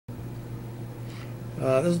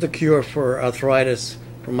This is the cure for arthritis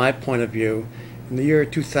from my point of view. In the year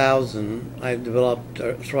 2000, I developed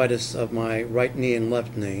arthritis of my right knee and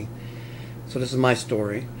left knee. So this is my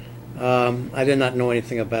story. I did not know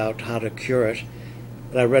anything about how to cure it,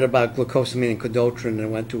 but I read about glucosamine and Chondroitin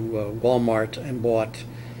and went to Walmart and bought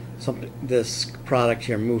this product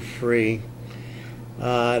here, Move Free. In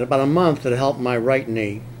about a month, it helped my right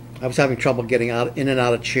knee. I was having trouble getting in and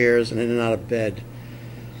out of chairs and in and out of bed.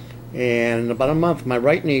 And in about a month, my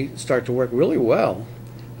right knee started to work really well.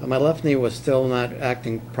 My left knee was still not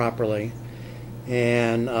acting properly.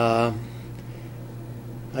 And I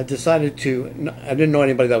decided to, I didn't know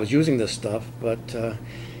anybody that was using this stuff, but I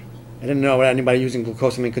didn't know anybody using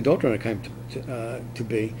glucosamine and Chondroitin it came to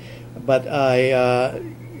be. But I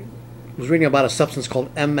was reading about a substance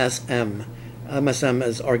called MSM. MSM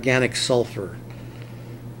is organic sulfur.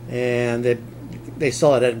 And they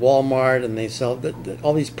sell it at Walmart, and they sell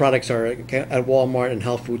all these products are at Walmart and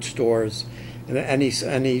health food stores, and any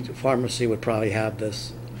pharmacy would probably have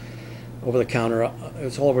this over the counter.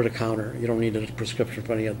 It's all over the counter. You don't need a prescription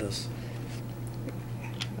for any of this.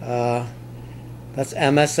 That's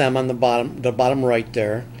MSM on the bottom right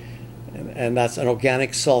there, and that's an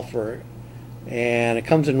organic sulfur, and it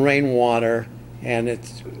comes in rainwater, and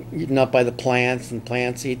it's eaten up by the plants, and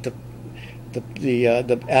plants eat the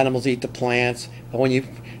animals eat the plants. But when you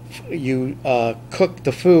cook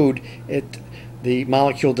the food, the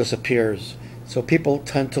molecule disappears. So people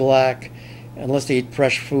tend to lack, unless they eat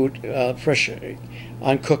fresh food, fresh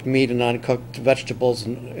uncooked meat and uncooked vegetables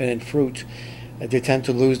and fruit, they tend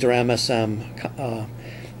to lose their MSM,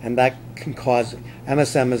 and that can cause.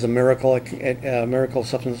 MSM is a miracle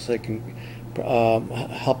substance that can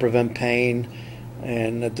help prevent pain,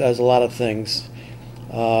 and it does a lot of things.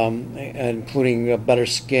 Including a better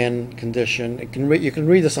skin condition. You can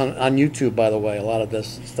read this on YouTube, by the way. A lot of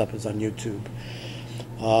this stuff is on YouTube.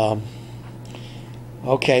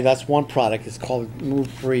 Okay, that's one product. It's called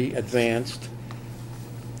Move Free Advanced.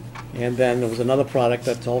 And then there was another product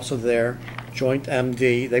that's also there, Joint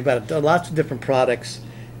MD. They've got lots of different products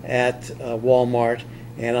at Walmart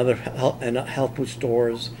and other health food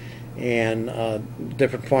stores and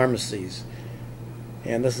different pharmacies.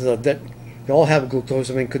 And this is they all have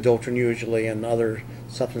glucosamine, Chondroitin usually, and other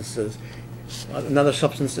substances. Another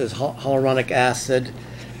substance is hyaluronic acid,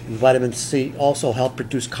 and vitamin C also help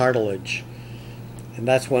produce cartilage. And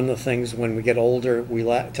that's one of the things when we get older we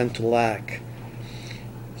tend to lack.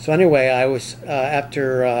 So anyway, I was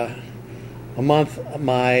after a month,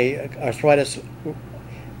 my arthritis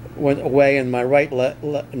went away in my right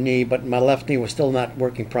knee, but my left knee was still not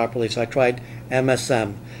working properly. So I tried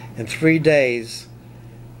MSM. In 3 days,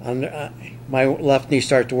 my left knee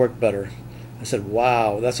started to work better. I said,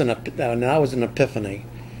 "Wow, that was an epiphany."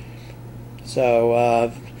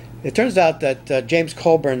 So it turns out that James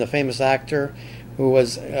Coburn, the famous actor, who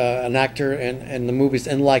was an actor in the movies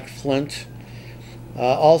In Like Flint,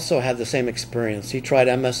 also had the same experience. He tried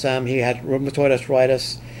MSM. He had rheumatoid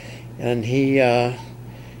arthritis, and he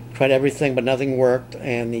tried everything, but nothing worked.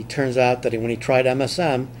 And it turns out that when he tried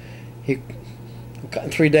MSM, in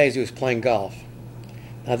 3 days he was playing golf.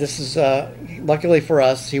 Now this is, luckily for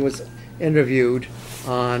us, he was interviewed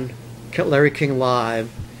on Larry King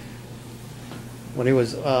Live when he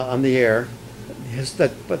was on the air.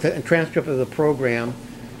 But the transcript of the program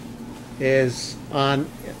is on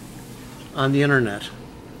the internet.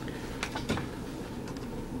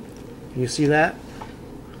 Can you see that?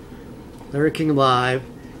 Larry King Live.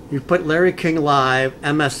 You put Larry King Live,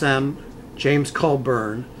 MSM, James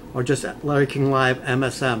Coburn, or just Larry King Live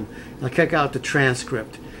MSM. Now check out the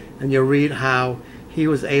transcript, and you'll read how he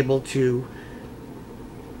was able to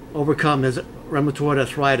overcome his rheumatoid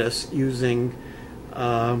arthritis using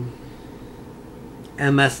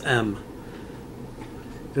MSM.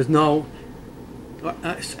 There's no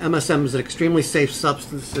MSM is an extremely safe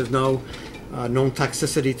substance. There's no known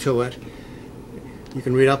toxicity to it. You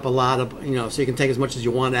can read up a lot of, so you can take as much as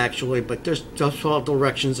you want actually, but there's just 12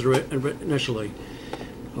 directions initially.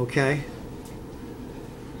 Okay.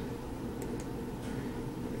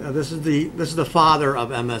 This is the father of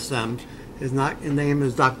MSM. His name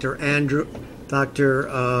is Dr.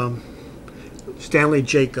 Stanley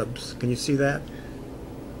Jacobs. Can you see that?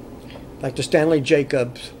 Dr. Stanley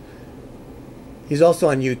Jacobs. He's also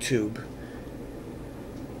on YouTube.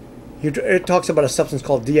 It talks about a substance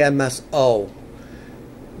called DMSO,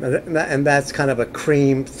 and that's kind of a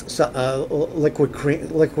cream,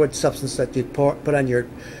 liquid substance that you put on your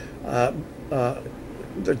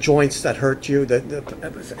the joints that hurt you,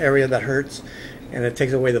 the area that hurts, and it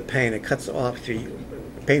takes away the pain. It cuts off the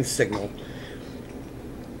pain signal.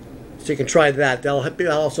 So you can try that.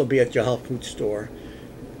 That'll also be at your health food store.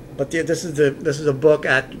 But this is a book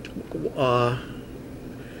at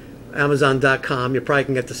Amazon.com. You probably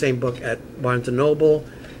can get the same book at Barnes and Noble.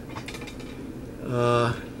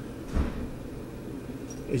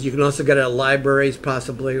 You can also get it at libraries,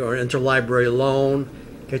 possibly, or interlibrary loan.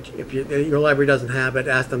 If your library doesn't have it,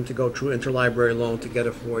 ask them to go through interlibrary loan to get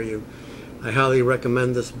it for you. I highly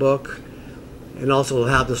recommend this book, and also it'll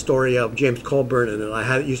have the story of James Colburn in it.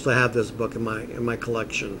 I used to have this book in my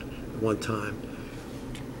collection at one time.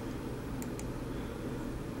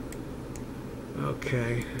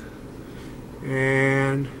 Okay,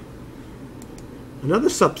 and another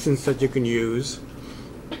substance that you can use.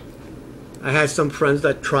 I had some friends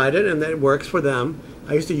that tried it and it works for them.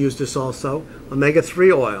 I used to use this also,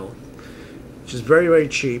 omega-3 oil, which is very, very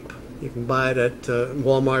cheap. You can buy it at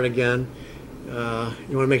Walmart again. You want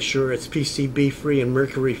to make sure it's PCB free and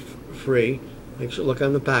mercury free. Make sure, look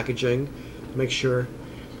on the packaging, make sure.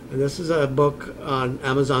 And this is a book on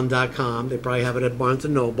Amazon.com. They probably have it at Barnes &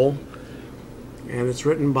 Noble. And it's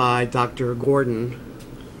written by Dr. Gordon.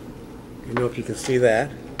 I don't know if you can see that.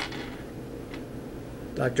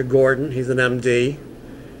 Dr. Gordon, he's an MD.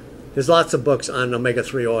 There's lots of books on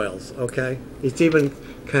omega-3 oils, okay? It even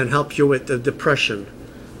can help you with the depression.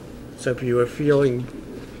 So if you are feeling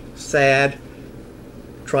sad,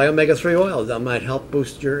 try omega-3 oils. That might help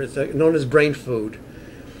boost your, it's known as brain food.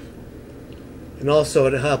 And also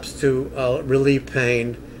it helps to relieve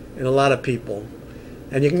pain in a lot of people.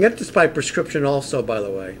 And you can get this by prescription also, by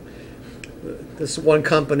the way. This one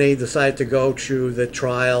company decided to go through the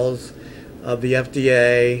trials of the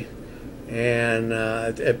FDA, and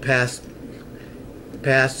it passed,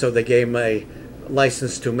 so they gave them a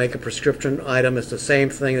license to make a prescription item. It's the same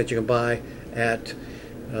thing that you can buy at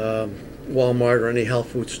Walmart or any health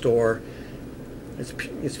food store.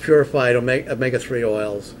 It's purified omega-3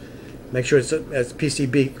 oils. Make sure it's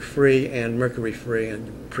PCB free and mercury free,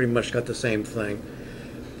 and pretty much got the same thing.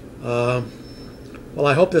 Well,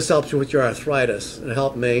 I hope this helps you with your arthritis. It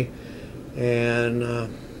helped me, and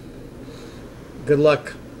good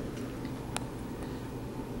luck